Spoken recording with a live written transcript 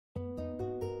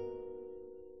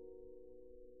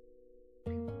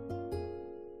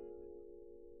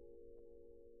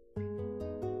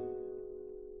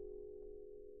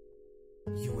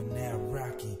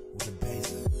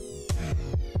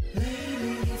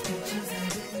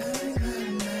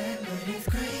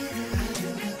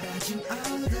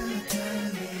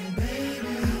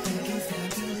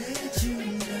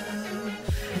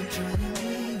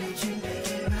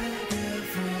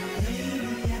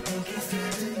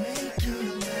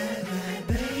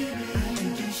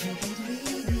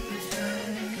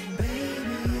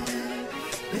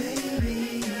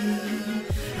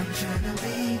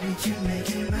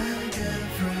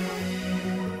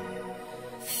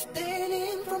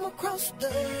across the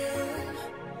room.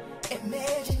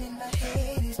 Imagine in my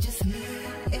head it's just me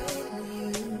and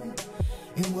you.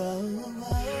 And whoa,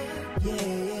 whoa, yeah.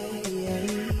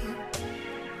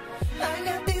 I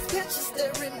got these pictures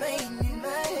that remain in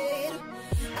my head.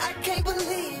 I can't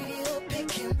believe you pick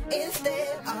him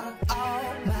instead of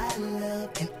all my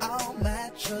love and all my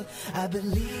trust. I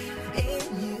believe in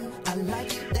you, I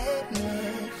like you that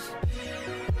much.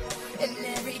 And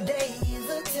every day is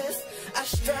a test. I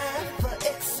strive for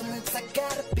excellence, I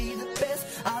gotta be the best.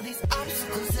 All these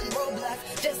obstacles and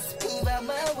roadblocks just move out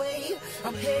my way.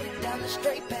 I'm headed down the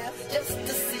straight path just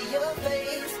to see your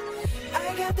face.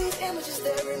 I got these images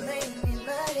that remain in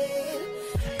my head.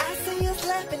 I see us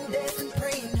laughing, dancing,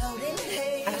 praying, holding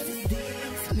hands. I see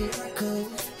these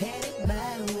miracles headed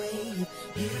my way.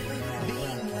 You be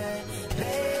my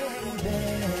baby.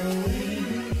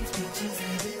 These pictures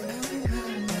have been on my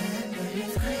mind, but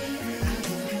it's crazy. I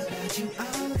think about you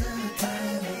all the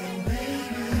time, and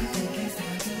baby, I think it's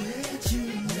time to let you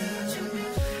know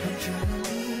I'm trying to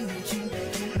be with you,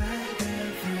 make you my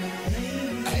girlfriend.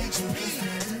 HP,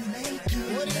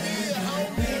 what it is,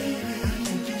 homie?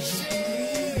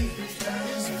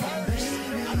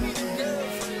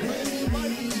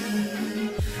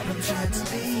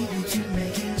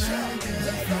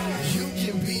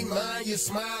 Your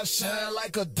smile shine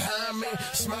like a diamond,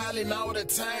 smiling all the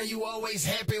time. You always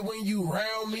happy when you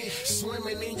round me.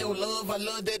 Swimming in your love, I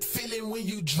love that feeling when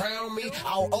you drown me.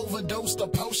 I'll overdose the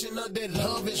potion of that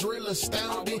love is real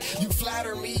astounding. You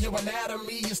flatter me, your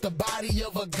anatomy is the body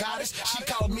of a goddess. She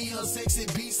called me her sexy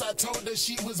beast, I told her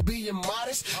she was being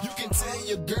modest. You can tell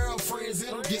your girlfriends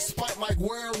it'll get spiked like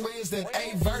whirlwinds. That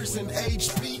AyeVerse and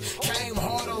HP came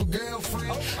hard on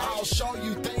girlfriend. I'll show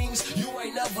you things you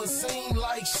ain't never seen,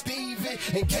 like Steve.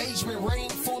 Engagement ring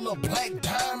full of black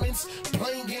diamonds,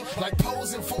 blinging like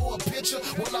posing for a picture.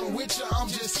 When I'm with you, I'm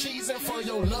just cheesing for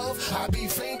your love. I be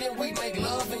fiending, we make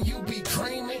love and you be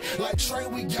creaming. Like Trey,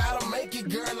 we gotta make it,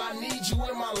 girl. I need you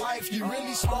in my life. You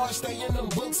really smart, stay in them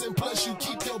books, and plus you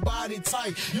keep your body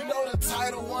tight. You know the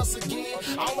title once again.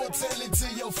 I'ma tell it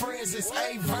to your friends. It's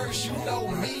AyeVerse, you know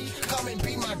me. Come and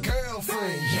be my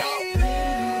girlfriend, yo.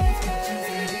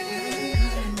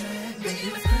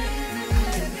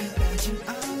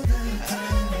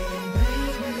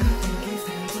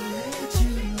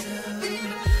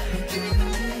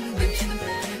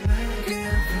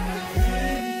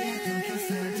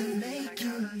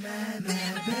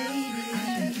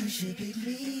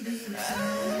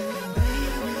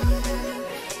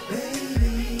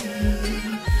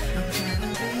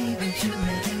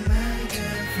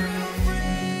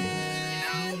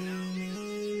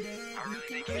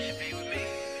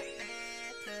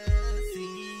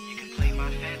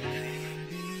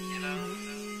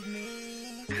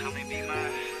 Come and be my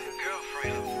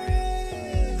girlfriend.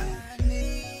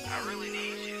 I really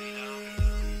need you, you know.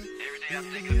 Every day I'm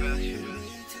thinking about you.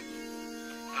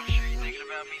 I'm sure you're thinking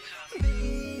about me too.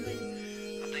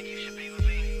 I think you should be with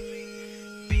me.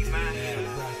 Be my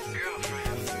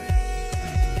girlfriend.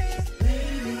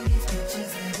 Baby, these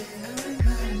pictures have been on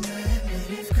my mind, but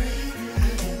it's crazy. I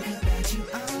think about you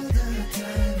all the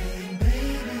time, and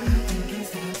baby, I think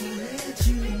it's time to let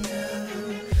you know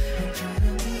I'm trying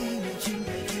to be with you.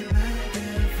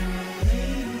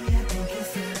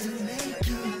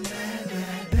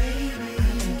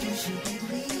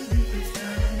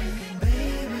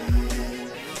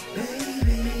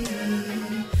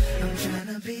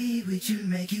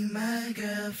 Make you my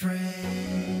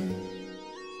girlfriend.